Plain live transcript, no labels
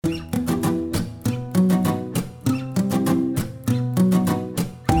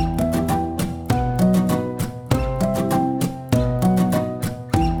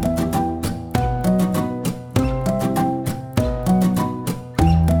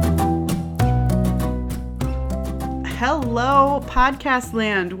Hello, podcast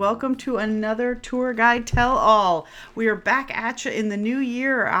land. Welcome to another Tour Guide Tell All. We are back at you in the new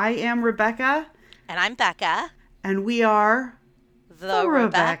year. I am Rebecca. And I'm Becca. And we are the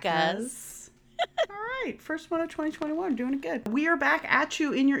Rebeccas. All right, first one of 2021. Doing it good. We are back at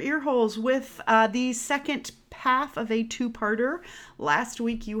you in your ear holes with the second half of a two-parter. Last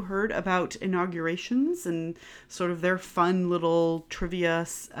week you heard about inaugurations and sort of their fun little trivia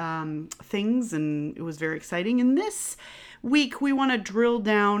things, and it was very exciting. In this week we want to drill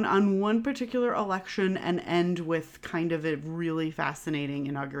down on one particular election and end with kind of a really fascinating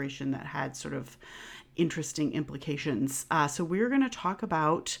inauguration that had sort of interesting implications. So we're going to talk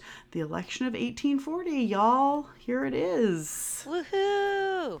about the election of 1840. Y'all, here it is.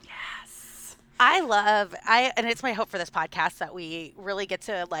 Woohoo! Yes. And it's my hope for this podcast that we really get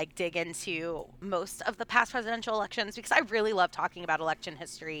to dig into most of the past presidential elections, because I really love talking about election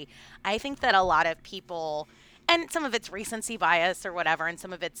history. I think that a lot of people, and some of it's recency bias or whatever, and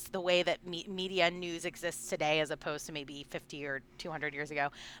some of it's the way that media news exists today as opposed to maybe 50 or 200 years ago.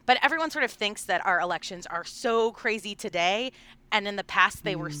 But everyone sort of thinks that our elections are so crazy today, and in the past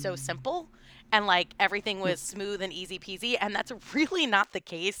they were so simple, and everything was smooth and easy peasy, and that's really not the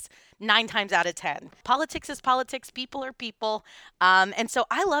case 9 times out of 10. Politics is politics, people are people, and so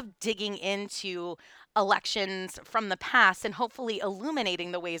I love digging into elections from the past and hopefully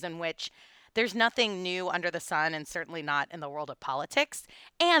illuminating the ways in which there's nothing new under the sun, and certainly not in the world of politics.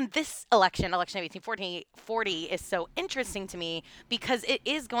 And this election of 1840, is so interesting to me because it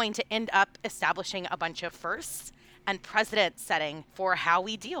is going to end up establishing a bunch of firsts and precedent setting for how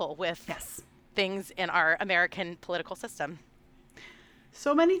we deal with things in our American political system.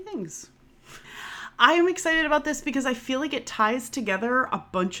 So many things. I am excited about this because I feel like it ties together a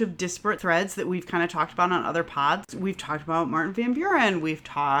bunch of disparate threads that we've kind of talked about on other pods. We've talked about Martin Van Buren. We've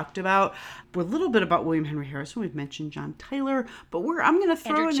talked about a little bit about William Henry Harrison. We've mentioned John Tyler. But I'm going to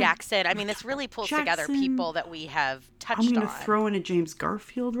throw Andrew in Jackson. I mean, this really pulls together people that we have touched on. I'm going to throw in a James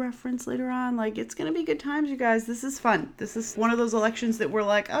Garfield reference later on. It's going to be good times, you guys. This is fun. This is one of those elections that we're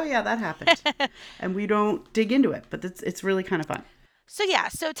like, oh yeah, that happened. And we don't dig into it, but it's really kind of fun.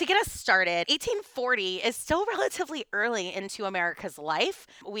 So to get us started, 1840 is still relatively early into America's life.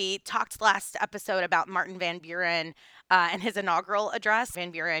 We talked last episode about Martin Van Buren and his inaugural address.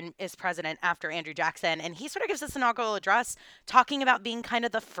 Van Buren is president after Andrew Jackson, and he sort of gives this inaugural address talking about being kind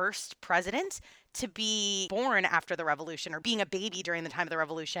of the first president to be born after the Revolution, or being a baby during the time of the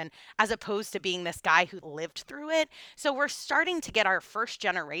Revolution, as opposed to being this guy who lived through it. So we're starting to get our first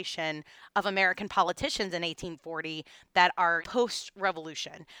generation of American politicians in 1840 that are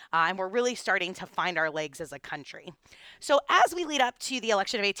post-Revolution. And we're really starting to find our legs as a country. So as we lead up to the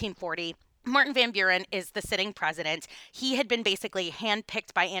election of 1840, Martin Van Buren is the sitting president. He had been basically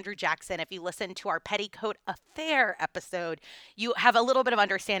handpicked by Andrew Jackson. If you listen to our Petticoat Affair episode, you have a little bit of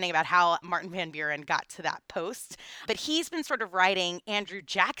understanding about how Martin Van Buren got to that post. But he's been sort of riding Andrew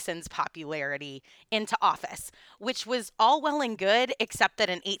Jackson's popularity into office, which was all well and good, except that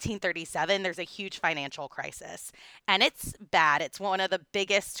in 1837, there's a huge financial crisis. And it's bad. It's one of the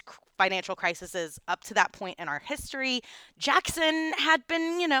biggest financial crises up to that point in our history. Jackson had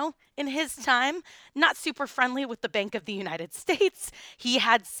been, in his time, not super friendly with the Bank of the United States. He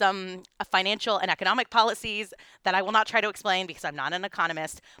had some financial and economic policies that I will not try to explain because I'm not an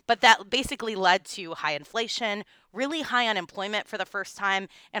economist, but that basically led to high inflation, really high unemployment for the first time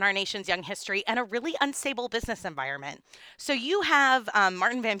in our nation's young history, and a really unstable business environment. So you have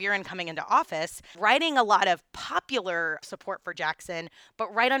Martin Van Buren coming into office, writing a lot of popular support for Jackson,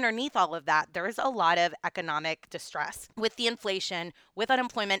 but right underneath all of that, there is a lot of economic distress with the inflation, with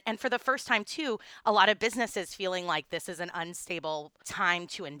unemployment, and for the first time too, a lot of businesses feeling like this is an unstable time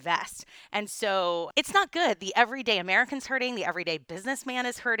to invest. And so it's not good. The everyday American's hurting, the everyday businessman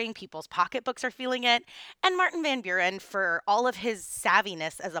is hurting, people's pocketbooks are feeling it, and Martin Van Buren, for all of his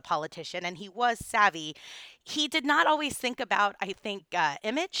savviness as a politician, and he was savvy, he did not always think about, I think,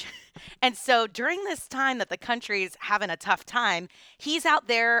 image. And so during this time that the country's having a tough time, he's out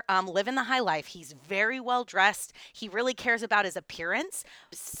there living the high life. He's very well dressed. He really cares about his appearance.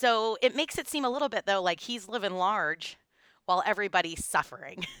 So it makes it seem a little bit, though, like he's living large while everybody's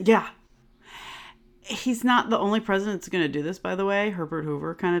suffering. Yeah. He's not the only president that's going to do this, by the way. Herbert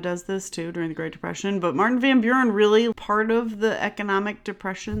Hoover kind of does this too during the Great Depression. But Martin Van Buren, really part of the economic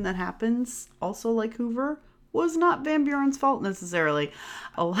depression that happens, also like Hoover, was not Van Buren's fault necessarily.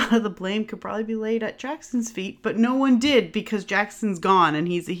 A lot of the blame could probably be laid at Jackson's feet, but no one did because Jackson's gone and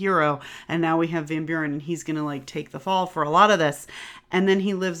he's a hero. And now we have Van Buren and he's going to take the fall for a lot of this. And then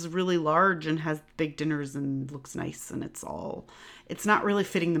he lives really large and has big dinners and looks nice, and it's not really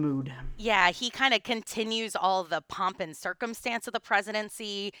fitting the mood. Yeah, he kind of continues all the pomp and circumstance of the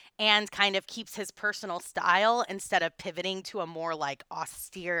presidency and kind of keeps his personal style instead of pivoting to a more like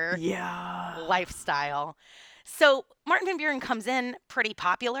austere Yeah. lifestyle. So Martin Van Buren comes in pretty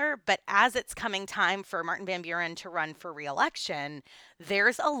popular, but as it's coming time for Martin Van Buren to run for reelection,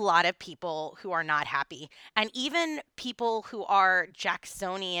 there's a lot of people who are not happy. And even people who are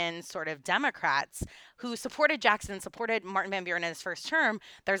Jacksonian sort of Democrats who supported Jackson, supported Martin Van Buren in his first term,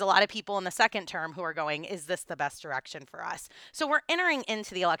 there's a lot of people in the second term who are going, is this the best direction for us? So we're entering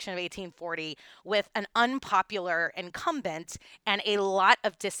into the election of 1840 with an unpopular incumbent and a lot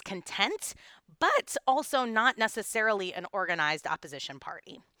of discontent, but also not necessarily an organized opposition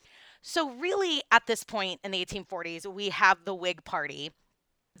party. So, really, at this point in the 1840s, we have the Whig Party.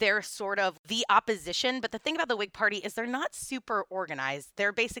 They're sort of the opposition, but the thing about the Whig Party is they're not super organized.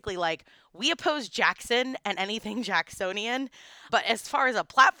 They're basically like, we oppose Jackson and anything Jacksonian, but as far as a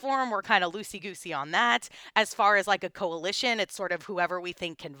platform, we're kind of loosey-goosey on that. As far as like a coalition, it's sort of whoever we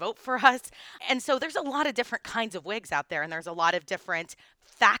think can vote for us. And so there's a lot of different kinds of Whigs out there, and there's a lot of different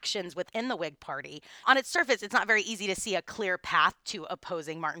factions within the Whig Party. On its surface, it's not very easy to see a clear path to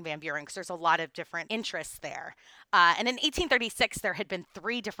opposing Martin Van Buren because there's a lot of different interests there. And in 1836, there had been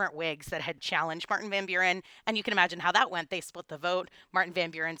 3 different Whigs that had challenged Martin Van Buren, and you can imagine how that went. They split the vote. Martin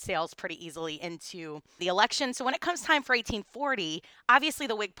Van Buren sails pretty easily into the election. So when it comes time for 1840, obviously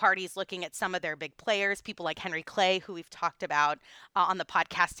the Whig Party is looking at some of their big players, people like Henry Clay, who we've talked about on the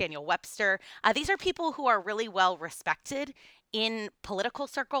podcast, Daniel Webster. These are people who are really well respected in political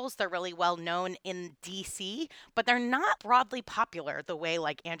circles. They're really well known in DC, but they're not broadly popular the way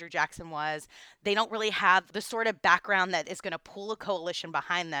like Andrew Jackson was. They don't really have the sort of background that is going to pull a coalition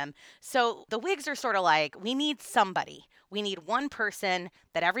behind them. So the Whigs are sort of like, we need somebody. We need one person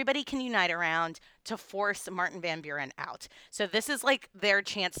that everybody can unite around to force Martin Van Buren out. So this is like their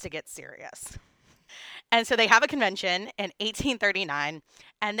chance to get serious. And so they have a convention in 1839,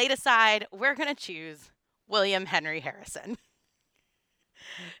 and they decide we're going to choose William Henry Harrison.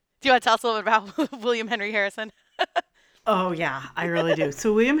 Do you want to tell us a little bit about William Henry Harrison? Oh, yeah, I really do.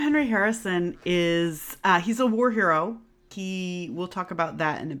 So William Henry Harrison is, he's a war hero. We'll talk about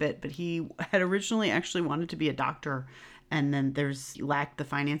that in a bit, but he had originally actually wanted to be a doctor, and then lacked the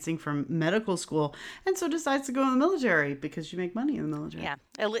financing from medical school, and so decides to go in the military because you make money in the military. Yeah,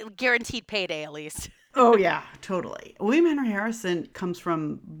 a guaranteed payday at least. Oh, yeah, totally. William Henry Harrison comes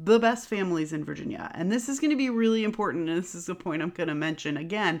from the best families in Virginia. And this is going to be really important. And this is a point I'm going to mention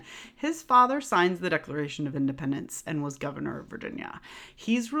again. His father signs the Declaration of Independence and was governor of Virginia.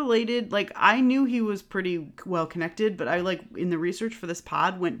 He's related, like, I knew he was pretty well connected, but I, like, in the research for this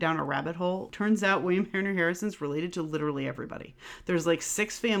pod, went down a rabbit hole. Turns out William Henry Harrison's related to literally everybody. There's, like,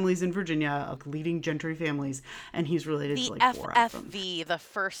 6 families in Virginia, like, leading gentry families, and he's related to, like, 4 of them. The FFV, the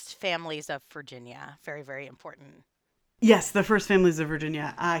First Families of Virginia. Very, very important. Yes, the First Families of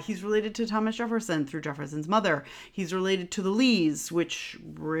Virginia. He's related to Thomas Jefferson through Jefferson's mother. He's related to the Lees, which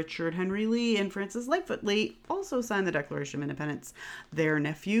Richard Henry Lee and Francis Lightfoot Lee also signed the Declaration of Independence. Their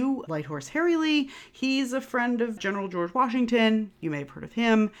nephew, Light Horse Harry Lee, he's a friend of General George Washington. You may have heard of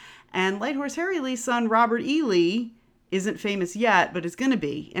him. And Light Horse Harry Lee's son, Robert E. Lee, isn't famous yet, but is going to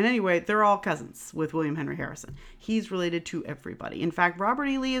be. And anyway, they're all cousins with William Henry Harrison. He's related to everybody. In fact, Robert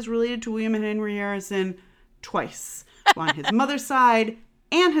E. Lee is related to William Henry Harrison twice, on his mother's side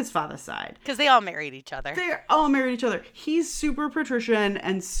and his father's side. Because they all married each other. They all married each other. He's super patrician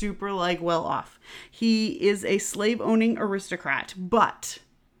and super, like, well off. He is a slave-owning aristocrat, but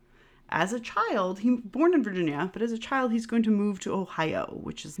as a child, he was born in Virginia, but as a child, he's going to move to Ohio,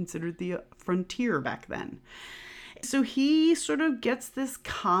 which is considered the frontier back then. So he sort of gets this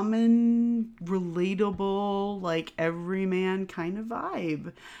common, relatable, like everyman kind of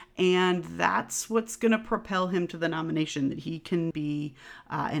vibe. And that's what's going to propel him to the nomination, that he can be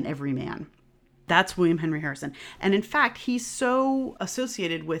an everyman. That's William Henry Harrison. And in fact, he's so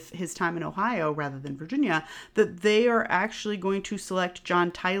associated with his time in Ohio rather than Virginia that they are actually going to select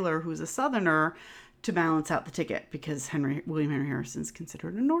John Tyler, who's a Southerner, to balance out the ticket because William Henry Harrison is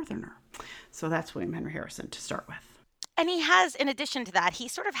considered a Northerner. So that's William Henry Harrison to start with. And he has, in addition to that, he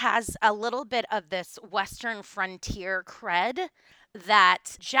sort of has a little bit of this Western frontier cred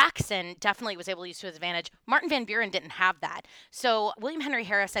that Jackson definitely was able to use to his advantage. Martin Van Buren didn't have that. So William Henry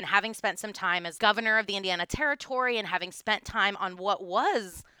Harrison, having spent some time as governor of the Indiana Territory and having spent time on what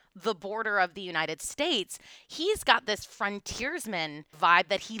was the border of the United States, he's got this frontiersman vibe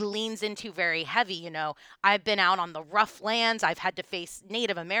that he leans into very heavy. I've been out on the rough lands. I've had to face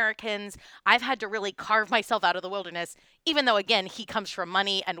Native Americans. I've had to really carve myself out of the wilderness, even though, again, he comes from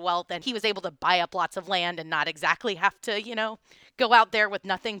money and wealth and he was able to buy up lots of land and not exactly have to, go out there with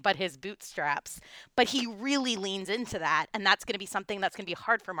nothing but his bootstraps. But he really leans into that. And that's going to be something that's going to be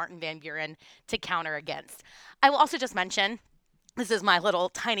hard for Martin Van Buren to counter against. I will also just mention, this is my little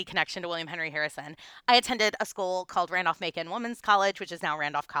tiny connection to William Henry Harrison. I attended a school called Randolph-Macon Women's College, which is now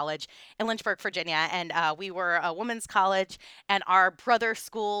Randolph College in Lynchburg, Virginia. And we were a women's college. And our brother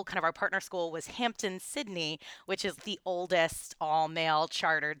school, kind of our partner school, was Hampton-Sydney, which is the oldest all-male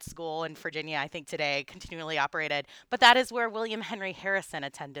chartered school in Virginia, I think today, continually operated. But that is where William Henry Harrison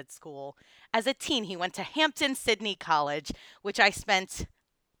attended school. As a teen, he went to Hampton-Sydney College, which I spent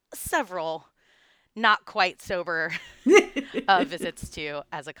several not quite sober visits to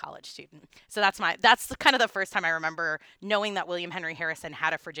as a college student. So that's kind of the first time I remember knowing that William Henry Harrison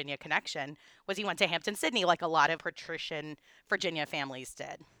had a Virginia connection, was he went to Hampton-Sydney like a lot of patrician Virginia families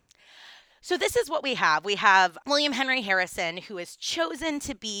did. So this is what we have. We have William Henry Harrison, who is chosen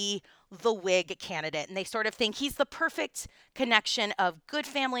to be the Whig candidate. And they sort of think he's the perfect connection of good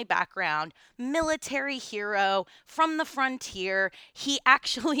family background, military hero from the frontier. He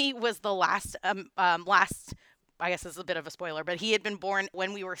actually was the last, I guess this is a bit of a spoiler, but he had been born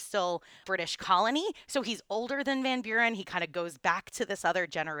when we were still British colony. So he's older than Van Buren. He kind of goes back to this other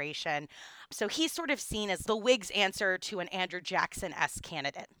generation. So he's sort of seen as the Whigs' answer to an Andrew Jackson-esque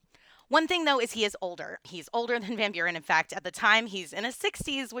candidate. One thing, though, is he is older. He's older than Van Buren. In fact, at the time, he's in his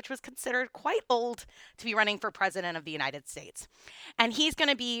 60s, which was considered quite old to be running for president of the United States. And he's going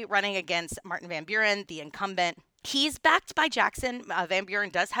to be running against Martin Van Buren, the incumbent. He's backed by Jackson. Van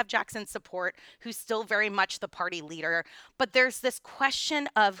Buren does have Jackson's support, who's still very much the party leader. But there's this question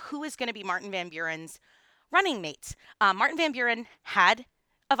of who is going to be Martin Van Buren's running mate. Martin Van Buren had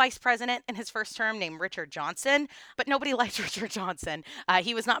a vice president in his first term named Richard Johnson, but nobody liked Richard Johnson.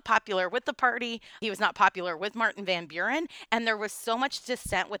 He was not popular with the party. He was not popular with Martin Van Buren. And there was so much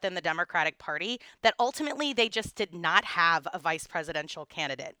dissent within the Democratic Party that ultimately they just did not have a vice presidential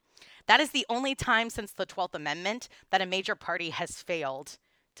candidate. That is the only time since the 12th Amendment that a major party has failed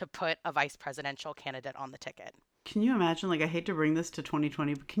to put a vice presidential candidate on the ticket. Can you imagine, I hate to bring this to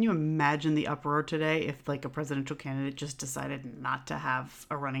 2020, but can you imagine the uproar today if, a presidential candidate just decided not to have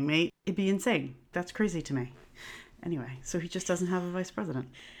a running mate? It'd be insane. That's crazy to me. Anyway, so he just doesn't have a vice president.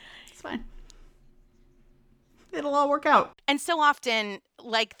 It's fine. It'll all work out. And so often,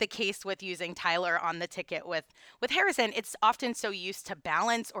 like the case with using Tyler on the ticket with Harrison, it's often so used to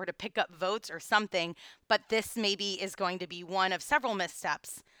balance or to pick up votes or something, but this maybe is going to be one of several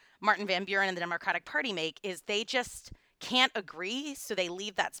missteps Martin Van Buren and the Democratic Party make, is they just can't agree, so they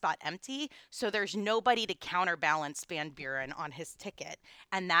leave that spot empty. So there's nobody to counterbalance Van Buren on his ticket,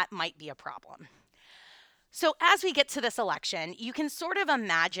 and that might be a problem. So as we get to this election, you can sort of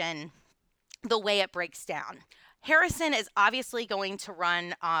imagine the way it breaks down. Harrison is obviously going to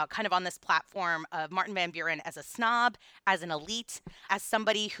run kind of on this platform of Martin Van Buren as a snob, as an elite, as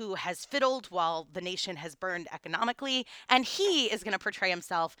somebody who has fiddled while the nation has burned economically. And he is going to portray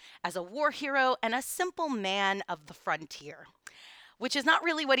himself as a war hero and a simple man of the frontier, which is not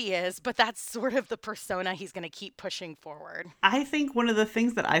really what he is, but that's sort of the persona he's going to keep pushing forward. I think one of the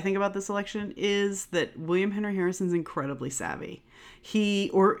things that I think about this election is that William Henry Harrison's incredibly savvy.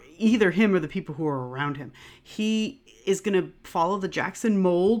 Or either him or the people who are around him, he is going to follow the Jackson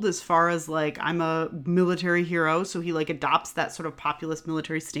mold as far as I'm a military hero. So he adopts that sort of populist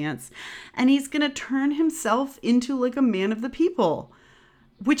military stance, and he's going to turn himself into a man of the people,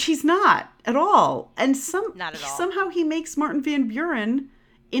 which he's not at all. And not at all. Somehow he makes Martin Van Buren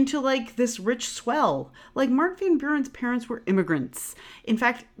into this rich swell. Martin Van Buren's parents were immigrants. In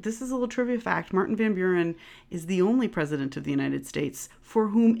fact, this is a little trivia fact. Martin Van Buren is the only president of the United States for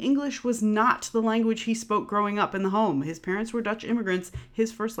whom English was not the language he spoke growing up in the home. His parents were Dutch immigrants.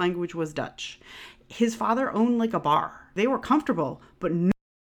 His first language was Dutch. His father owned a bar. They were comfortable, but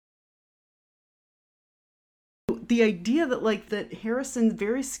the idea that that Harrison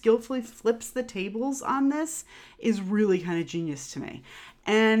very skillfully flips the tables on this is really kind of genius to me.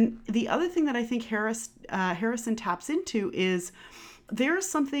 And the other thing that I think Harrison taps into is there's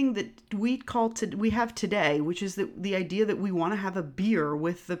something that we have today, which is the idea that we want to have a beer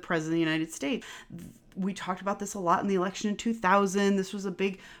with the president of the United States. we talked about this a lot in the election in 2000. This was a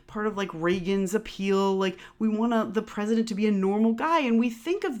big part of like Reagan's appeal. Like we want the president to be a normal guy. And we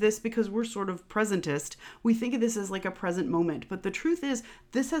think of this because we're sort of presentist. We think of this as like a present moment. But the truth is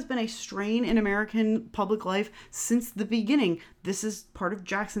this has been a strain in American public life since the beginning. This is part of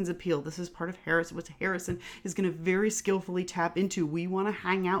Jackson's appeal. This is part of Harrison, what Harrison is going to very skillfully tap into. We want to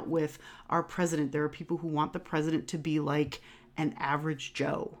hang out with our president. There are people who want the president to be like an average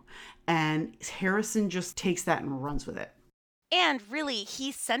Joe. And Harrison just takes that and runs with it. And really,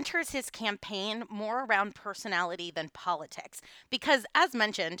 he centers his campaign more around personality than politics. Because, as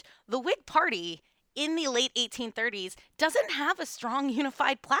mentioned, the Whig Party in the late 1830s doesn't have a strong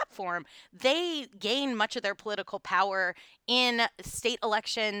unified platform. They gain much of their political power in state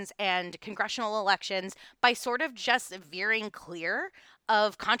elections and congressional elections by sort of just veering clear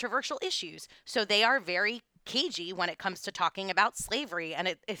of controversial issues. So they are very cagey when it comes to talking about slavery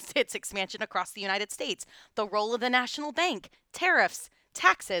and its expansion across the United States, the role of the national bank, tariffs,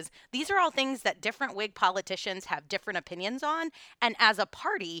 taxes. These are all things that different Whig politicians have different opinions on. And as a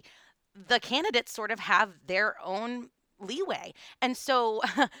party, the candidates sort of have their own leeway. And so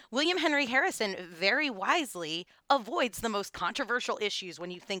William Henry Harrison very wisely avoids the most controversial issues when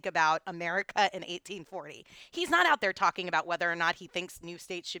you think about America in 1840. He's not out there talking about whether or not he thinks new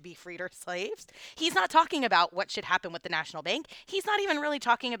states should be freed or slaves. He's not talking about what should happen with the national bank. He's not even really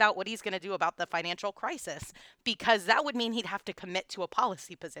talking about what he's going to do about the financial crisis, because that would mean he'd have to commit to a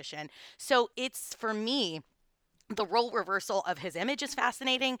policy position. So it's, for me, the role reversal of his image is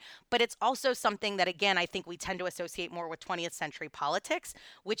fascinating, but it's also something that, again, I think we tend to associate more with 20th century politics,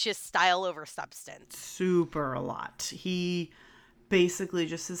 which is style over substance. Super a lot. He basically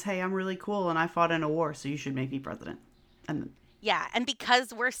just says, hey, I'm really cool and I fought in a war, so you should make me president. And yeah, and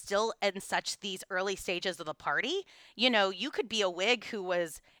because we're still in such these early stages of the party, you could be a Whig who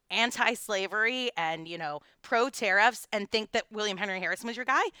was anti-slavery and, pro-tariffs and think that William Henry Harrison was your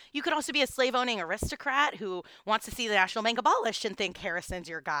guy. You could also be a slave-owning aristocrat who wants to see the national bank abolished and think Harrison's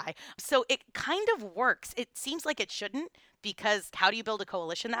your guy. So it kind of works. It seems like it shouldn't, because how do you build a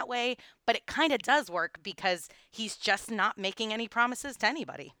coalition that way? But it kind of does work because he's just not making any promises to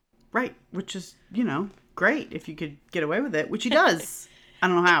anybody. Right, which is, great if you could get away with it, which he does. I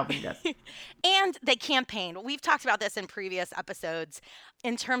don't know how, but he does. And they campaign. We've talked about this in previous episodes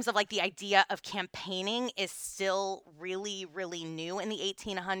in terms of like the idea of campaigning is still really, really new in the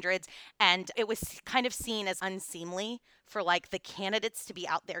 1800s. And it was kind of seen as unseemly for like the candidates to be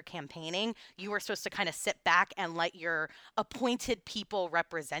out there campaigning. You were supposed to kind of sit back and let your appointed people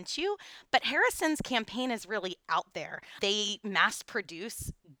represent you. But Harrison's campaign is really out there. They mass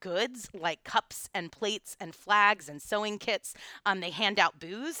produce goods like cups and plates and flags and sewing kits. They hand out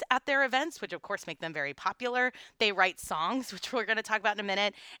booze at their events, which of course make them very popular. They write songs, which we're going to talk about in a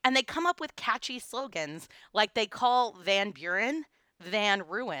minute. And they come up with catchy slogans, like they call Van Buren Van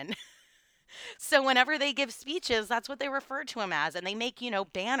Ruin. So whenever they give speeches, that's what they refer to him as. And they make,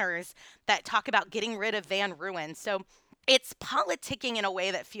 banners that talk about getting rid of Van Ruin. So it's politicking in a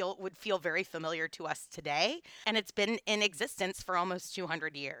way that would feel very familiar to us today. And it's been in existence for almost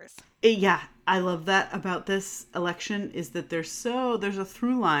 200 years. Yeah, I love that about this election is that there's a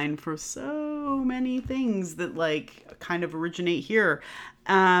through line for so many things that like kind of originate here.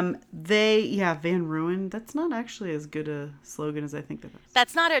 Van Ruin, that's not actually as good a slogan as I think that is.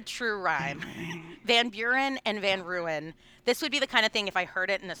 That's not a true rhyme. Van Buren and Van Ruin. This would be the kind of thing, if I heard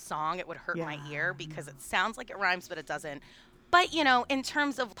it in a song, it would hurt my ear because it sounds like it rhymes, but it doesn't. But, in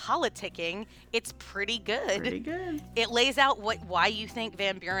terms of politicking, it's pretty good. Pretty good. It lays out why you think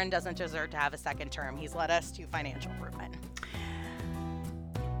Van Buren doesn't deserve to have a second term. He's led us to financial ruin.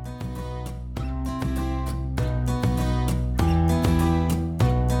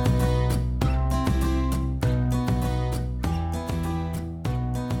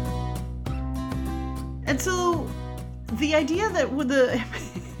 And so the idea that with the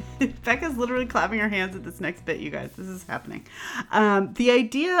Becca's literally clapping her hands at this next bit, you guys. This is happening. The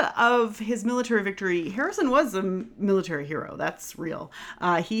idea of his military victory, Harrison was a military hero. That's real.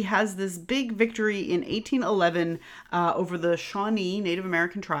 He has this big victory in 1811 over the Shawnee Native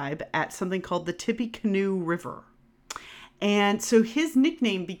American tribe at something called the Tippecanoe River. And so his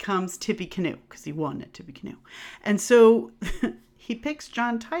nickname becomes Tippecanoe because he won at Tippecanoe. And so he picks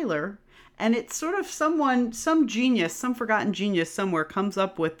John Tyler. And it's sort of some genius, some forgotten genius somewhere comes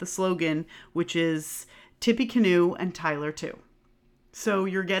up with the slogan, which is Tippecanoe and Tyler too. So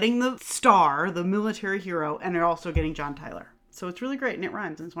you're getting the star, the military hero, and you're also getting John Tyler. So it's really great and it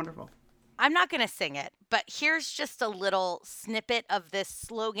rhymes and it's wonderful. I'm not going to sing it, but here's just a little snippet of this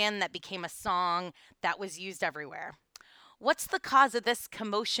slogan that became a song that was used everywhere. What's the cause of this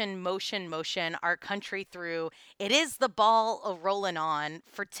commotion, motion, our country through? It is the ball a rollin' on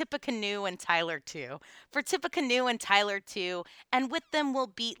for Tippecanoe and Tyler too. For Tippecanoe and Tyler too, and with them we'll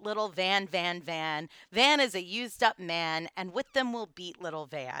beat little Van, Van, Van. Van is a used up man, and with them we'll beat little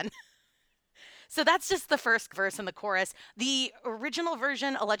Van. So that's just the first verse and the chorus. The original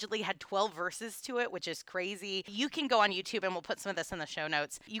version allegedly had 12 verses to it, which is crazy. You can go on YouTube and we'll put some of this in the show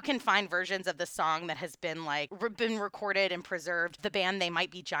notes. You can find versions of the song that has been been recorded and preserved. The band They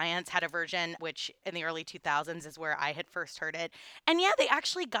Might Be Giants had a version, which in the early 2000s is where I had first heard it. And yeah, they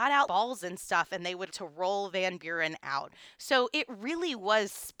actually got out balls and stuff and they would to roll Van Buren out. So it really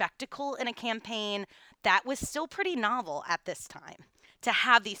was spectacle in a campaign that was still pretty novel at this time. To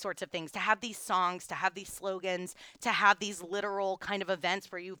have these sorts of things, to have these songs, to have these slogans, to have these literal kind of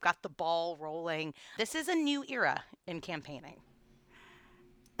events where you've got the ball rolling. This is a new era in campaigning.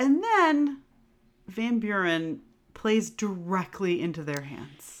 And then Van Buren plays directly into their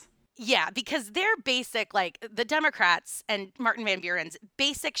hands. Yeah, because their basic, the Democrats and Martin Van Buren's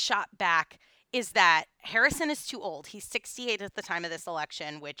basic shot back is that Harrison is too old. He's 68 at the time of this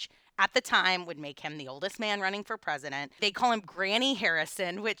election, which at the time would make him the oldest man running for president. They call him Granny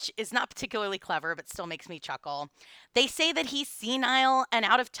Harrison, which is not particularly clever, but still makes me chuckle. They say that he's senile and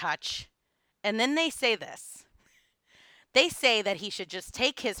out of touch. And then they say this. They say that he should just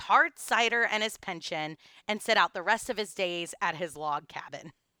take his hard cider and his pension and sit out the rest of his days at his log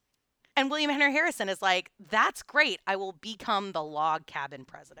cabin. And William Henry Harrison is like, that's great. I will become the log cabin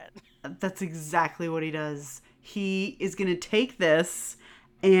president. That's exactly what he does. He is going to take this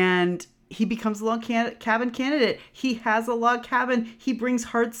and he becomes a log cabin candidate. He has a log cabin. He brings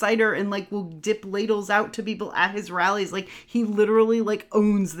hard cider and will dip ladles out to people at his rallies. He literally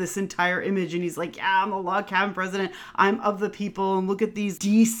owns this entire image. And he's like, yeah, I'm a log cabin president. I'm of the people. And look at these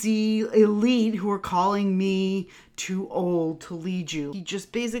DC elite who are calling me too old to lead you. He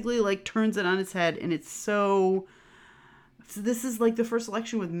just basically turns it on its head. And it's so this is the first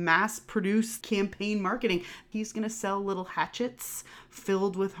election with mass-produced campaign marketing. He's going to sell little hatchets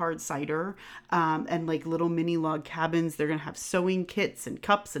filled with hard cider and little mini log cabins. They're going to have sewing kits and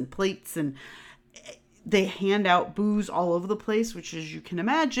cups and plates, and they hand out booze all over the place, which, as you can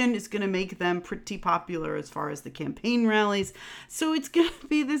imagine, is going to make them pretty popular as far as the campaign rallies. So it's going to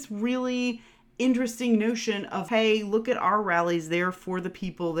be this really interesting notion of, hey, look at our rallies. They're for the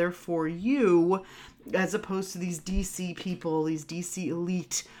people. They're for you. As opposed to these DC people, these DC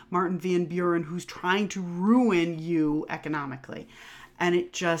elite, Martin Van Buren, who's trying to ruin you economically. And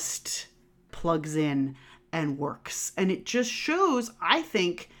it just plugs in and works. And it just shows, I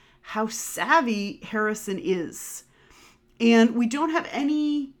think, how savvy Harrison is. And we don't have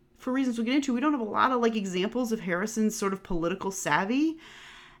any, for reasons we'll get into, we don't have a lot of examples of Harrison's sort of political savvy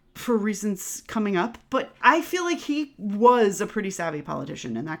for reasons coming up, but I feel like he was a pretty savvy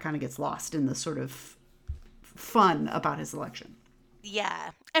politician, and that kind of gets lost in the sort of fun about his election. Yeah.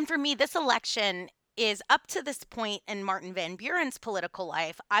 And for me, this election is up to this point in Martin Van Buren's political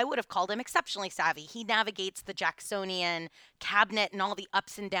life, I would have called him exceptionally savvy. He navigates the Jacksonian cabinet and all the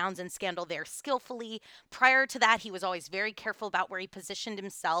ups and downs and scandal there skillfully. Prior to that, he was always very careful about where he positioned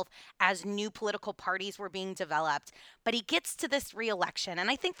himself as new political parties were being developed. But he gets to this re-election, and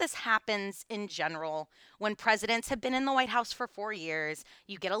I think this happens in general when presidents have been in the White House for 4 years.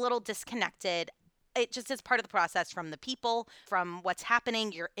 You get a little disconnected. It just is part of the process from the people, from what's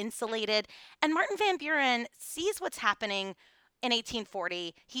happening. You're insulated. And Martin Van Buren sees what's happening in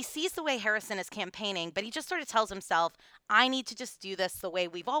 1840. He sees the way Harrison is campaigning, but he just sort of tells himself, I need to just do this the way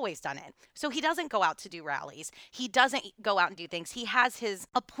we've always done it. So he doesn't go out to do rallies. He doesn't go out and do things. He has his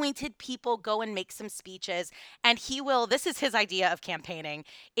appointed people go and make some speeches, and he will, this is his idea of campaigning,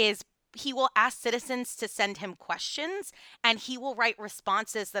 is he will ask citizens to send him questions, and he will write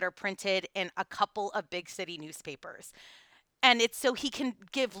responses that are printed in a couple of big city newspapers. And it's so he can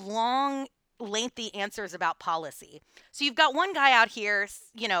give long, lengthy answers about policy. So you've got one guy out here,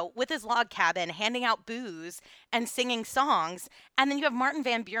 you know, with his log cabin, handing out booze and singing songs. And then you have Martin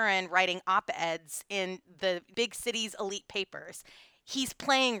Van Buren writing op-eds in the big city's elite papers. He's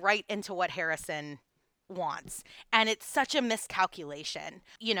playing right into what Harrison wants. And it's such a miscalculation.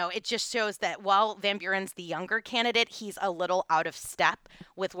 You know, it just shows that while Van Buren's the younger candidate, he's a little out of step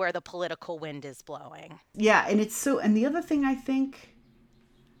with where the political wind is blowing. Yeah, and it's so, and the other thing I think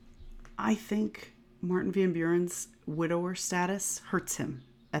Martin Van Buren's widower status hurts him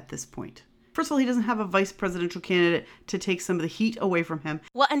at this point. First of all, he doesn't have a vice presidential candidate to take some of the heat away from him.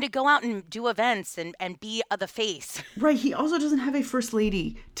 Well, and to go out and do events and be the face. Right. He also doesn't have a first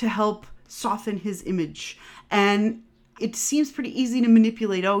lady to help soften his image. And it seems pretty easy to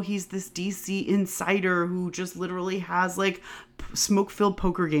manipulate. Oh, he's this DC insider who just literally has like smoke-filled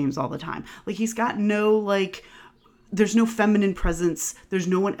poker games all the time. Like he's got no like, there's no feminine presence. There's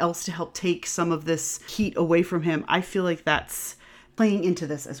no one else to help take some of this heat away from him. I feel like that's playing into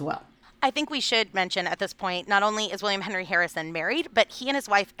this as well. I think we should mention at this point, not only is William Henry Harrison married, but he and his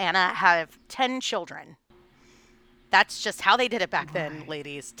wife Anna have 10 children. That's just how they did it back then,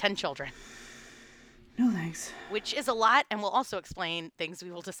 ladies. 10 children. No thanks. Which is a lot, and will also explain things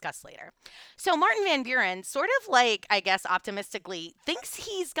we will discuss later. So Martin Van Buren, sort of like, I guess, optimistically, thinks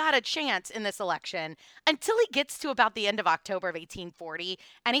he's got a chance in this election until he gets to about the end of October of 1840,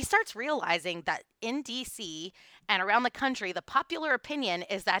 and he starts realizing that in D.C. and around the country, the popular opinion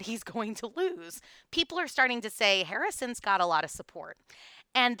is that he's going to lose. People are starting to say Harrison's got a lot of support.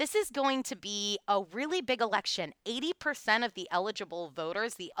 And this is going to be a really big election. 80% of the eligible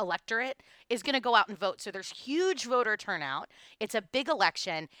voters, the electorate, is going to go out and vote. So there's huge voter turnout. It's a big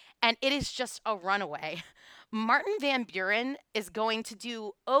election, and it is just a runaway. Martin Van Buren is going to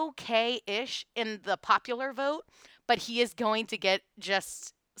do okay-ish in the popular vote, but he is going to get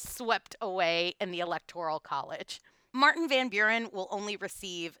just swept away in the Electoral College. Martin Van Buren will only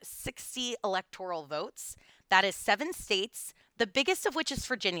receive 60 electoral votes. That is 7 states, the biggest of which is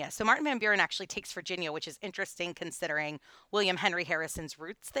Virginia. So Martin Van Buren actually takes Virginia, which is interesting considering William Henry Harrison's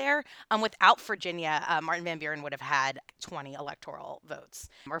roots there. Without Virginia, Martin Van Buren would have had 20 electoral votes,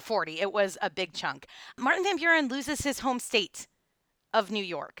 or 40. It was a big chunk. Martin Van Buren loses his home state of New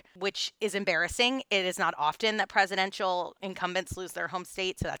York, which is embarrassing. It is not often that presidential incumbents lose their home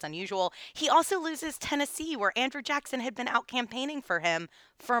state, so that's unusual. He also loses Tennessee, where Andrew Jackson had been out campaigning for him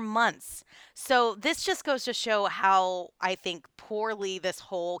for months. So this just goes to show how, I think, poorly this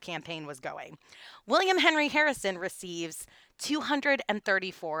whole campaign was going. William Henry Harrison receives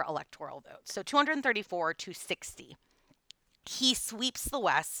 234 electoral votes, so 234 to 60. He sweeps the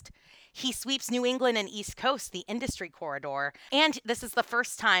West. He sweeps New England and East Coast, the industry corridor. And this is the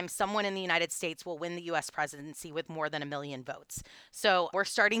first time someone in the United States will win the U.S. presidency with more than 1 million votes. So we're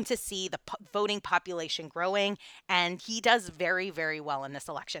starting to see the voting population growing, and he does very, very well in this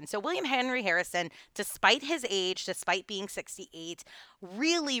election. So William Henry Harrison, despite his age, despite being 68,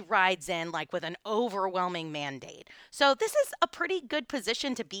 really rides in like with an overwhelming mandate. So this is a pretty good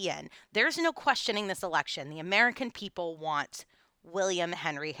position to be in. There's no questioning this election. The American people want William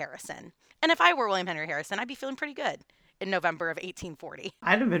Henry Harrison. And if I were William Henry Harrison, I'd be feeling pretty good in November of 1840.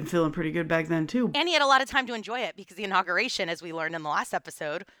 I'd have been feeling pretty good back then, too. And he had a lot of time to enjoy it because the inauguration, as we learned in the last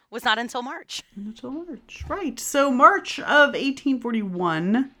episode, was not until March. Until March, right. So March of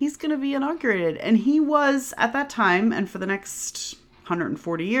 1841, he's going to be inaugurated. And he was, at that time, and for the next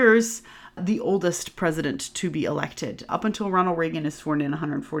 140 years, the oldest president to be elected. Up until Ronald Reagan is sworn in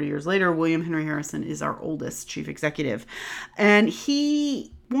 140 years later, William Henry Harrison is our oldest chief executive. And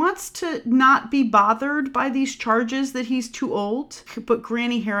he wants to not be bothered by these charges that he's too old. But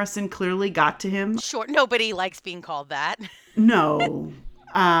Granny Harrison clearly got to him. Sure, nobody likes being called that. No.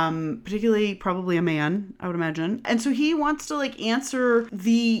 Particularly probably a man, I would imagine. And so he wants to like answer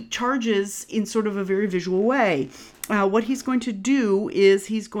the charges in sort of a very visual way. What he's going to do is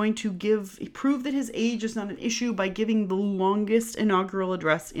he's going to prove that his age is not an issue by giving the longest inaugural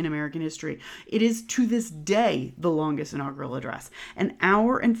address in American history. It is to this day the longest inaugural address, 1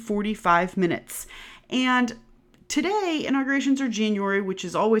 hour and 45 minutes. And today, inaugurations are January, which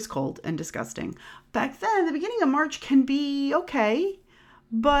is always cold and disgusting. Back then, the beginning of March can be okay,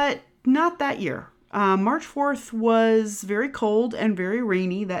 but not that year. March 4th was very cold and very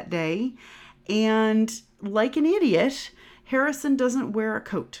rainy that day. And like an idiot, Harrison doesn't wear a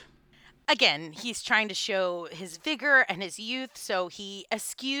coat. Again, he's trying to show his vigor and his youth, so he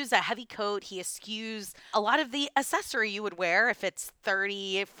eschews a heavy coat. He eschews a lot of the accessory you would wear if it's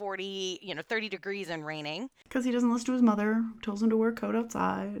 30, 40, 30 degrees and raining. Because he doesn't listen to his mother, tells him to wear a coat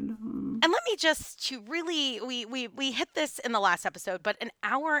outside. And let me just to really, we hit this in the last episode, but 1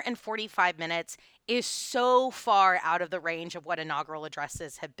 hour and 45 minutes is so far out of the range of what inaugural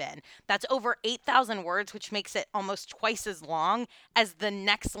addresses have been. That's over 8,000 words, which makes it almost twice as long as the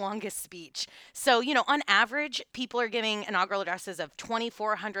next longest speech. So, on average, people are giving inaugural addresses of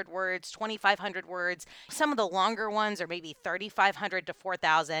 2,400 words, 2,500 words. Some of the longer ones are maybe 3,500 to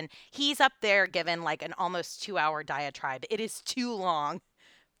 4,000. He's up there given like an almost 2-hour diatribe. It is too long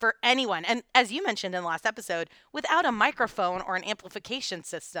for anyone. And as you mentioned in the last episode, without a microphone or an amplification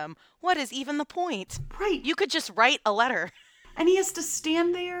system, what is even the point? Right. You could just write a letter. And he has to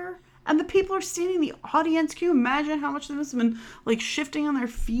stand there, and the people are standing in the audience. Can you imagine how much they must have been like shifting on their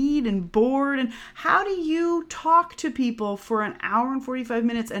feet and bored? And how do you talk to people for 1 hour and 45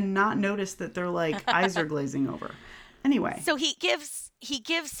 minutes and not notice that their like eyes are glazing over? Anyway. So he gives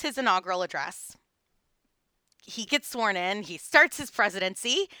his inaugural address. He gets sworn in. He starts his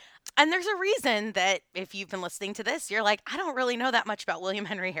presidency. And there's a reason that if you've been listening to this, you're like, I don't really know that much about William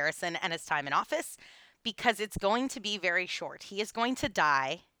Henry Harrison and his time in office, because it's going to be very short. He is going to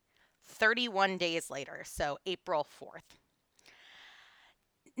die 31 days later, so April 4th.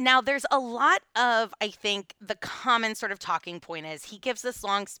 Now, there's a lot of, I think, the common sort of talking point is he gives this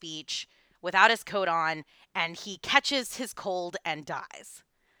long speech without his coat on, and he catches his cold and dies.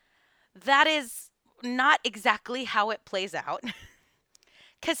 That is not exactly how it plays out,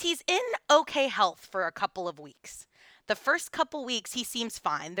 because he's in okay health for a couple of weeks. The first couple weeks, he seems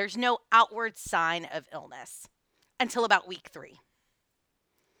fine. There's no outward sign of illness until about week 3.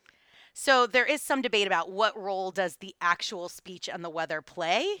 So there is some debate about what role does the actual speech and the weather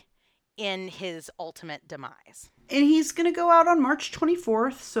play in his ultimate demise. And he's going to go out on March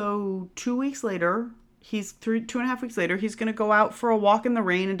 24th, so 2 weeks later. He's 2.5 weeks later. He's going to go out for a walk in the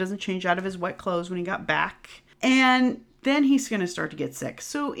rain and doesn't change out of his wet clothes when he got back. And then he's going to start to get sick.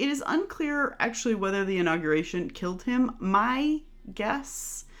 So it is unclear actually whether the inauguration killed him. My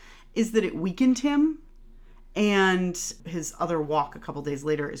guess is that it weakened him. And his other walk a couple days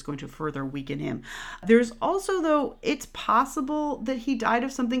later is going to further weaken him. There's also, though, it's possible that he died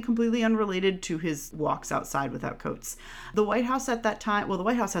of something completely unrelated to his walks outside without coats. The White House at that time, well, the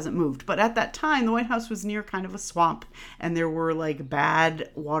White House hasn't moved, but at that time, the White House was near kind of a swamp, and there were like bad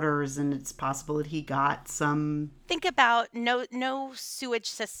waters, and it's possible that he got some... Think about no sewage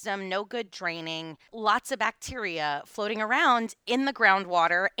system, no good draining, lots of bacteria floating around in the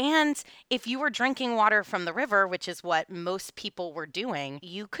groundwater. And if you were drinking water from the river, which is what most people were doing,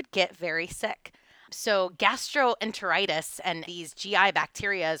 you could get very sick. So gastroenteritis and these GI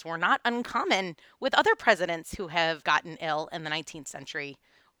bacteria were not uncommon with other presidents who have gotten ill in the 19th century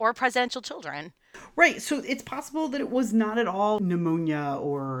or presidential children. Right. So it's possible that it was not at all pneumonia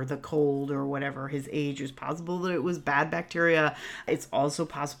or the cold or whatever his age. It's possible that it was bad bacteria. It's also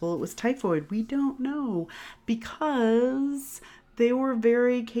possible it was typhoid. We don't know, because they were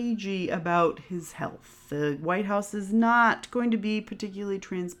very cagey about his health. The White House is not going to be particularly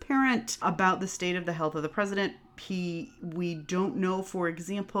transparent about the state of the health of the president. We don't know, for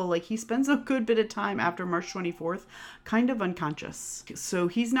example, like he spends a good bit of time after March 24th kind of unconscious. So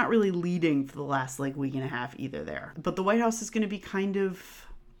he's not really leading for the last like week and a half either there. But the White House is going to be kind of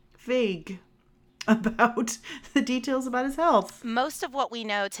vague about the details about his health. Most of what we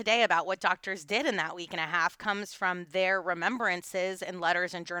know today about what doctors did in that week and a half comes from their remembrances and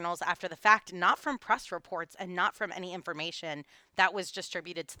letters and journals after the fact, not from press reports and not from any information that was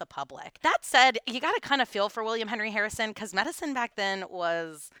distributed to the public. That said, you got to kind of feel for William Henry Harrison, because medicine back then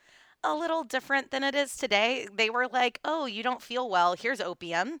was a little different than it is today. They were like, oh, you don't feel well, here's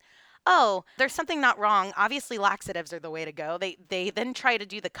opium. Oh, there's something not wrong. Obviously, laxatives are the way to go. They then try to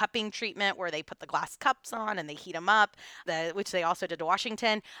do the cupping treatment where they put the glass cups on and they heat them up, which they also did to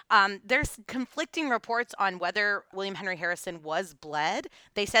Washington. There's conflicting reports on whether William Henry Harrison was bled.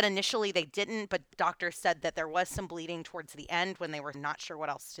 They said initially they didn't, but doctors said that there was some bleeding towards the end when they were not sure what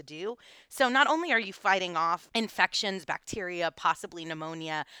else to do. So not only are you fighting off infections, bacteria, possibly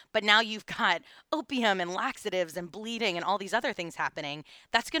pneumonia, but now you've got opium and laxatives and bleeding and all these other things happening.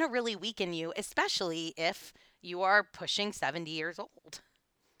 That's going to really weaken you, especially if you are pushing 70 years old.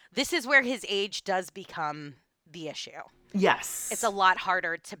 This is where his age does become the issue. Yes. It's a lot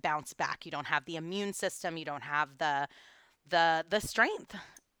harder to bounce back. You don't have the immune system. You don't have the strength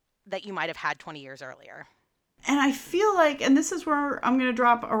that you might have had 20 years earlier. And I feel like, and this is where I'm going to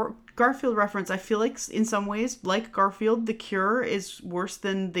drop a Garfield reference. I feel like in some ways, like Garfield, the cure is worse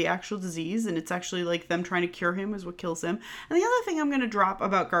than the actual disease. And it's actually like them trying to cure him is what kills him. And the other thing I'm going to drop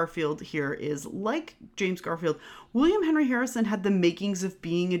about Garfield here is, like James Garfield, William Henry Harrison had the makings of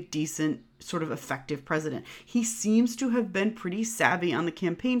being a decent, sort of effective president. He seems to have been pretty savvy on the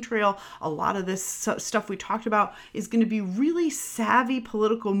campaign trail. A lot of this stuff we talked about is going to be really savvy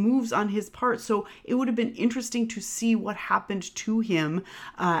political moves on his part. So it would have been interesting to see what happened to him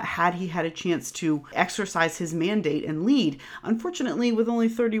had he had a chance to exercise his mandate and lead. Unfortunately, with only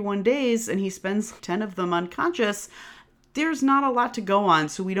 31 days and he spends 10 of them unconscious, there's not a lot to go on,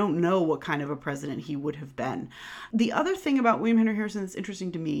 so we don't know what kind of a president he would have been. The other thing about William Henry Harrison that's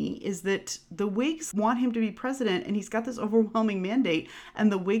interesting to me is that the Whigs want him to be president, and he's got this overwhelming mandate, and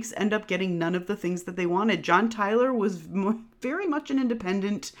the Whigs end up getting none of the things that they wanted. John Tyler was very much an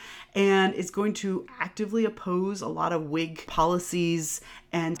independent and is going to actively oppose a lot of Whig policies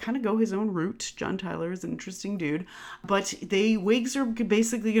and kind of go his own route. John Tyler is an interesting dude. But the Whigs are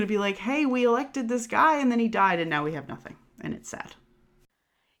basically going to be like, hey, we elected this guy, and then he died, and now we have nothing. And it's sad.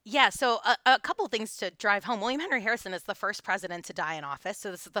 Yeah, so a couple things to drive home. William Henry Harrison is the first president to die in office.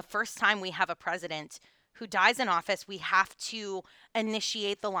 So this is the first time we have a president who dies in office. We have to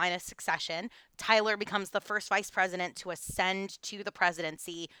initiate the line of succession. Tyler becomes the first vice president to ascend to the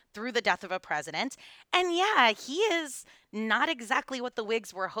presidency through the death of a president. And yeah, he is not exactly what the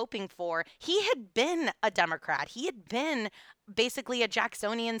Whigs were hoping for. He had been a Democrat. He had been basically a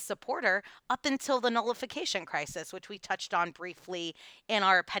Jacksonian supporter up until the nullification crisis, which we touched on briefly in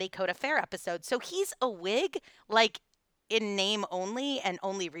our Petticoat Affair episode. So he's a Whig, like in name only and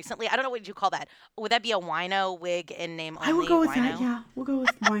only recently. I don't know, what you call that? Would that be a wino, Whig in name only? I will go with wino? that. Yeah, we'll go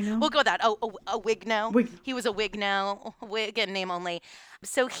with wino. We'll go with that. Oh, a Whig no. Whig. He was a Whig no, Whig in name only.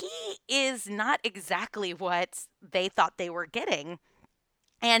 So he is not exactly what they thought they were getting.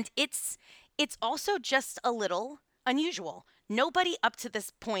 And it's also just a little unusual. Nobody up to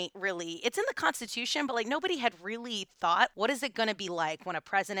this point really, it's in the Constitution, but like nobody had really thought, what is it going to be like when a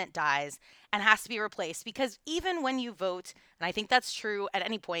president dies and has to be replaced? Because even when you vote, and I think that's true at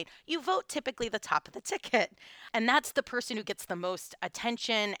any point, you vote typically the top of the ticket. And that's the person who gets the most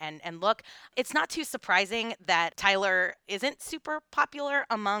attention and look. It's not too surprising that Tyler isn't super popular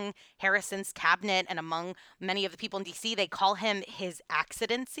among Harrison's cabinet and among many of the people in DC. They call him his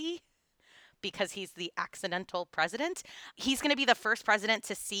accidency, because he's the accidental president. He's going to be the first president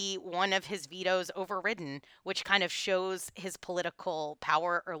to see one of his vetoes overridden, which kind of shows his political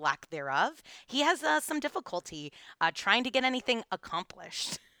power or lack thereof. He has some difficulty trying to get anything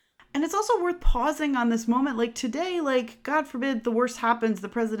accomplished. And it's also worth pausing on this moment. Like today, like, God forbid the worst happens, the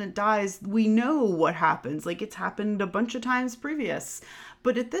president dies. We know what happens. Like, it's happened a bunch of times previous.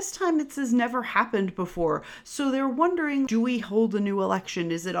 But at this time, it says never happened before. So they're wondering, do we hold a new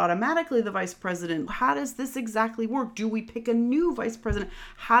election? Is it automatically the vice president? How does this exactly work? Do we pick a new vice president?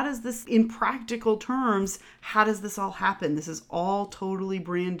 How does this, in practical terms, how does this all happen? This is all totally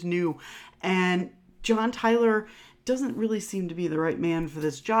brand new. And John Tyler doesn't really seem to be the right man for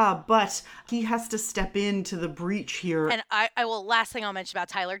this job, but he has to step into the breach here. And I will, last thing I'll mention about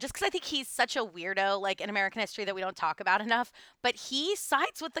Tyler, just because I think he's such a weirdo, like in American history, that we don't talk about enough, but he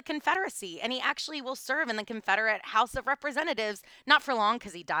sides with the Confederacy, and he actually will serve in the Confederate House of Representatives, not for long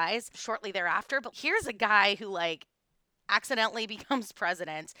because he dies shortly thereafter. But here's a guy who, like, accidentally becomes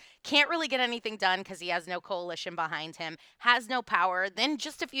president, can't really get anything done because he has no coalition behind him, has no power. Then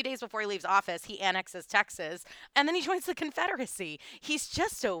just a few days before he leaves office, he annexes Texas, and then he joins the Confederacy. He's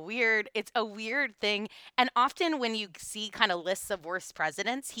just it's a weird thing. And often when you see kind of lists of worst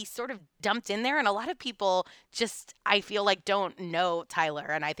presidents, he's sort of dumped in there. And a lot of people just, I feel like, don't know Tyler.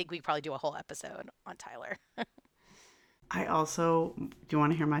 And I think we could probably do a whole episode on Tyler. Do you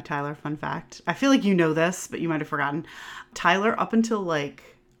want to hear my Tyler fun fact? I feel like you know this, but you might have forgotten. Tyler, up until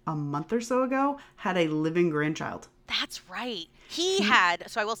like a month or so ago, had a living grandchild. That's right. He had,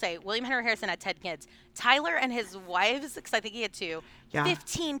 so I will say, William Henry Harrison had 10 kids. Tyler and his wives, because I think he had two,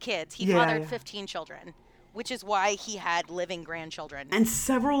 15 kids. He fathered 15 children, which is why he had living grandchildren. And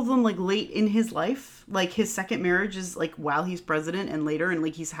several of them, like, late in his life. Like, his second marriage is, like, while he's president and later. And,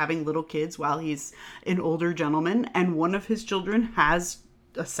 like, he's having little kids while he's an older gentleman. And one of his children has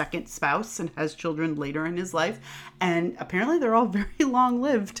a second spouse and has children later in his life. And apparently they're all very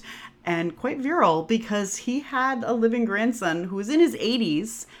long-lived and quite virile, because he had a living grandson who was in his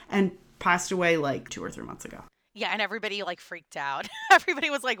 80s and passed away, like, 2 or 3 months ago. Yeah, and everybody, like, freaked out. Everybody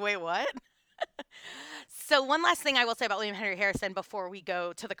was like, wait, what? So one last thing I will say about William Henry Harrison before we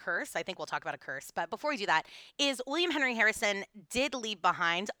go to the curse, I think we'll talk about a curse, but before we do that, is William Henry Harrison did leave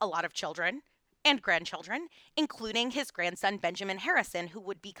behind a lot of children and grandchildren, including his grandson, Benjamin Harrison, who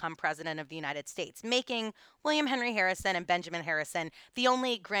would become president of the United States, making William Henry Harrison and Benjamin Harrison the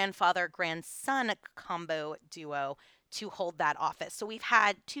only grandfather-grandson combo duo to hold that office. So we've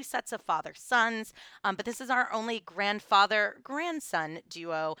had 2 sets of father-sons, but this is our only grandfather-grandson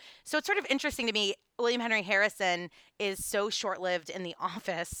duo. So it's sort of interesting to me. William Henry Harrison is so short-lived in the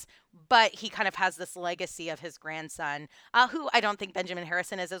office, but he kind of has this legacy of his grandson, who I don't think Benjamin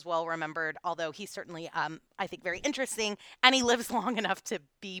Harrison is as well remembered, although he's certainly, I think, very interesting, and he lives long enough to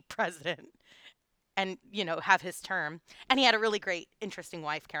be president and, you know, have his term. And he had a really great, interesting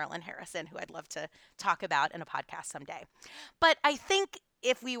wife, Carolyn Harrison, who I'd love to talk about in a podcast someday. But I think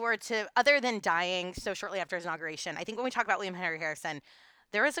if we were to, other than dying so shortly after his inauguration, I think when we talk about William Henry Harrison,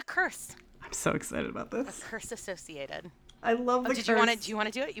 there is a curse. I'm so excited about this. A curse associated. I love the curse. Do you want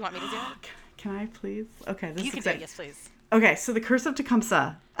to do it? You want me to do it? Can I please? Okay, this you is can exciting. do it, yes, please. Okay, so the curse of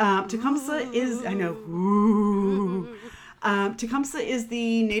Tecumseh. Tecumseh is, I know, Tecumseh is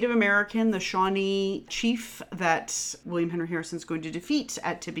the Native American, the Shawnee chief that William Henry Harrison is going to defeat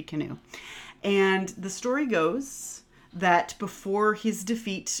at Tippecanoe. And the story goes that before his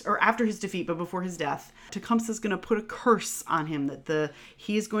defeat, or after his defeat, but before his death, Tecumseh is going to put a curse on him that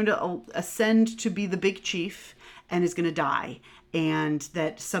he is going to ascend to be the big chief and is going to die, and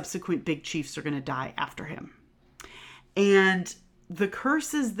that subsequent big chiefs are going to die after him. And the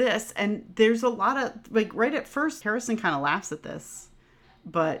curse is this, and there's a lot of, like, right at first, Harrison kind of laughs at this,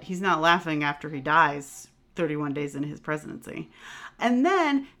 but he's not laughing after he dies 31 days into his presidency. And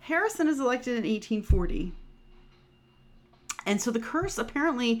then Harrison is elected in 1840. And so the curse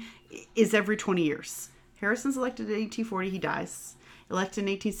apparently is every 20 years. Harrison's elected in 1840, he dies. Elected in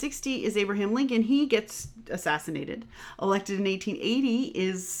 1860 is Abraham Lincoln, he gets assassinated. Elected in 1880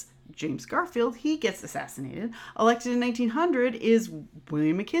 is James Garfield, he gets assassinated. Elected in 1900 is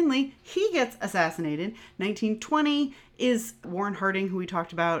William McKinley, he gets assassinated. 1920 is Warren Harding, who we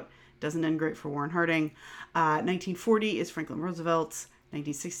talked about. Doesn't end great for Warren Harding. 1940 is Franklin Roosevelt.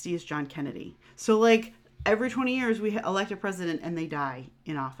 1960 is John Kennedy. So, like, every 20 years we elect a president and they die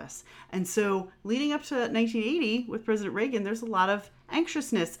in office. And so leading up to 1980 with President Reagan, there's a lot of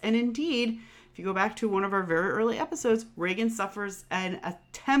anxiousness. And indeed, if you go back to one of our very early episodes, Reagan suffers an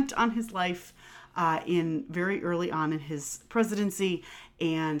attempt on his life in very early on in his presidency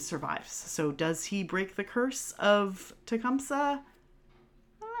and survives. So does he break the curse of Tecumseh? I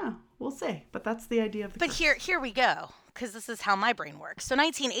don't know. We'll see. But that's the idea of the curse. But here we go, because this is how my brain works. So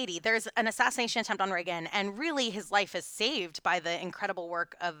 1980, there's an assassination attempt on Reagan, and really his life is saved by the incredible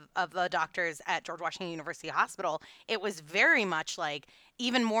work of the doctors at George Washington University Hospital. It was very much like,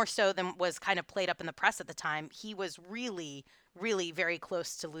 even more so than was kind of played up in the press at the time, he was really, really very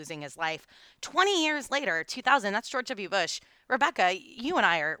close to losing his life. 20 years later, 2000, that's George W. Bush. Rebecca, you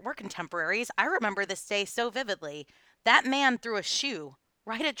and we're contemporaries. I remember this day so vividly. That man threw a shoe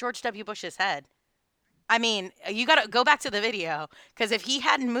right at George W. Bush's head. I mean, you got to go back to the video, because if he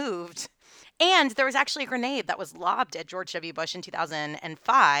hadn't moved, and there was actually a grenade that was lobbed at George W. Bush in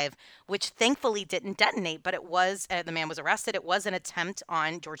 2005, which thankfully didn't detonate, but it was, the man was arrested. It was an attempt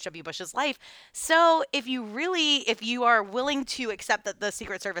on George W. Bush's life. So if you are willing to accept that the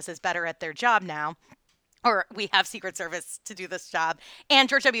Secret Service is better at their job now, or we have Secret Service to do this job, and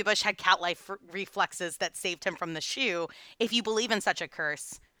George W. Bush had cat-like reflexes that saved him from the shoe, if you believe in such a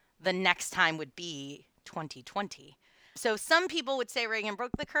curse, the next time would be 2020. So some people would say Reagan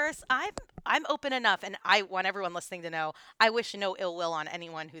broke the curse. I'm open enough, and I want everyone listening to know I wish no ill will on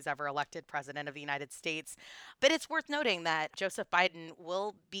anyone who's ever elected president of the United States. But it's worth noting that Joseph Biden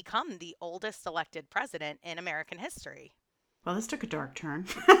will become the oldest elected president in American history. Well, this took a dark turn.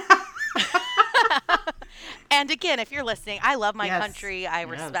 And again, if you're listening, I love my country. I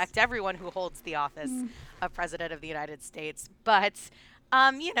respect everyone who holds the office of president of the United States. But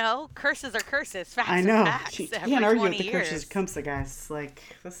curses are curses. Facts I know. Are facts. You can't argue with the curses comes to guys. Like,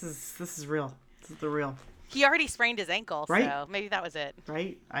 this is real. This is the real. He already sprained his ankle, right? So maybe that was it.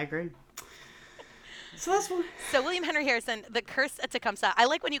 Right. I agree. So that's what... So William Henry Harrison, the curse at Tecumseh. I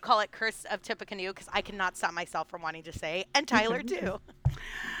like when you call it curse of Tippecanoe, because I cannot stop myself from wanting to say, and Tyler too.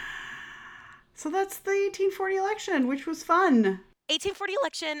 So that's the 1840 election, which was fun. 1840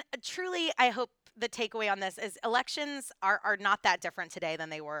 election, truly, I hope the takeaway on this is elections are not that different today than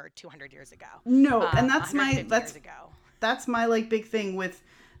they were 200 years ago. No, and that's years ago. That's my like big thing with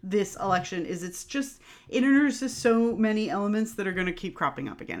this election is it introduces so many elements that are going to keep cropping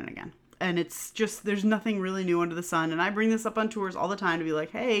up again and again. And it's just, there's nothing really new under the sun. And I bring this up on tours all the time to be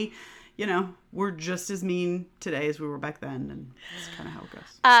like, hey, we're just as mean today as we were back then. And that's kind of how it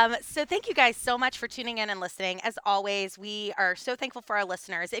goes. So thank you guys so much for tuning in and listening. As always, we are so thankful for our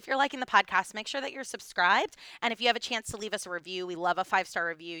listeners. If you're liking the podcast, make sure that you're subscribed. And if you have a chance to leave us a review, we love a 5-star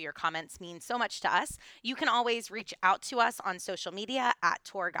review. Your comments mean so much to us. You can always reach out to us on social media at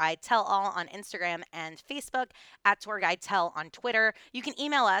Tour Guide Tell All on Instagram and Facebook, at Tour Guide Tell on Twitter. You can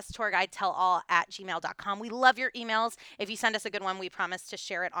email us, tourguidetellall@gmail.com. We love your emails. If you send us a good one, we promise to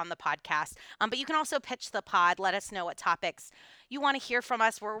share it on the podcast. But you can also pitch the pod. Let us know what topics you want to hear from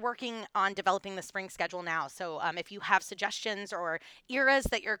us. We're working on developing the spring schedule now. So if you have suggestions or eras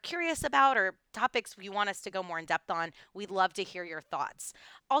that you're curious about or topics you want us to go more in depth on, we'd love to hear your thoughts.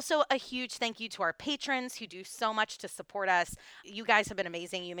 Also, a huge thank you to our patrons who do so much to support us. You guys have been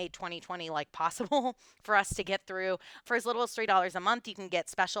amazing. You made 2020 possible for us to get through. For as little as $3 a month, you can get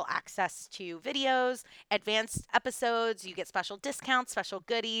special access to videos, advanced episodes. You get special discounts, special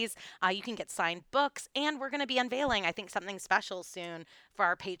goodies. You can get signed books, and we're going to be unveiling, I think, something special soon for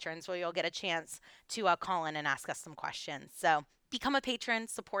our patrons where you'll get a chance to call in and ask us some questions. So become a patron,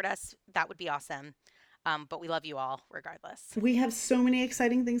 support us. That would be awesome. But we love you all regardless. We have so many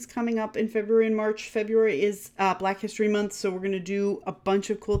exciting things coming up in February and March. February is Black History Month, so we're going to do a bunch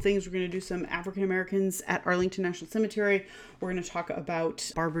of cool things. We're going to do some African Americans at Arlington National Cemetery. We're going to talk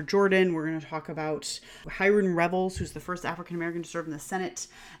about Barbara Jordan. We're going to talk about Hiram Revels, who's the first African American to serve in the Senate.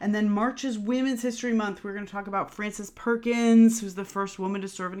 And then March is Women's History Month. We're going to talk about Frances Perkins, who's the first woman to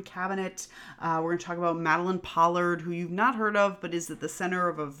serve in cabinet. We're going to talk about Madeline Pollard, who you've not heard of, but is at the center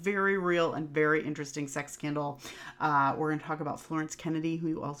of a very real and very interesting sex scandal. We're going to talk about Florence Kennedy, who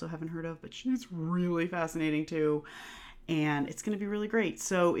you also haven't heard of, but she's really fascinating too. And it's going to be really great.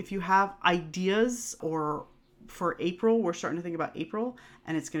 So if you have ideas or for April, we're starting to think about April,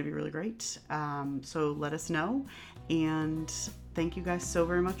 and it's going to be really great. So let us know. And thank you guys so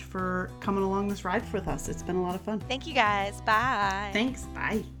very much for coming along this ride with us. It's been a lot of fun. Thank you guys. Bye. Thanks.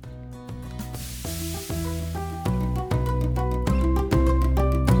 Bye.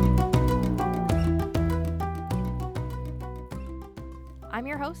 I'm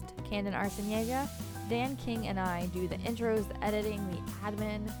your host, Candon Arciniega. Dan King and I do the intros, the editing, the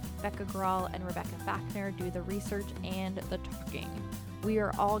admin. Becca Grawl and Rebecca Fackner do the research and the talking. We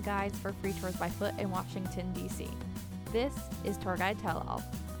are all guides for free tours by foot in Washington, D.C. This is Tour Guide Tell All.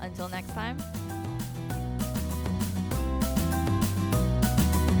 Until next time.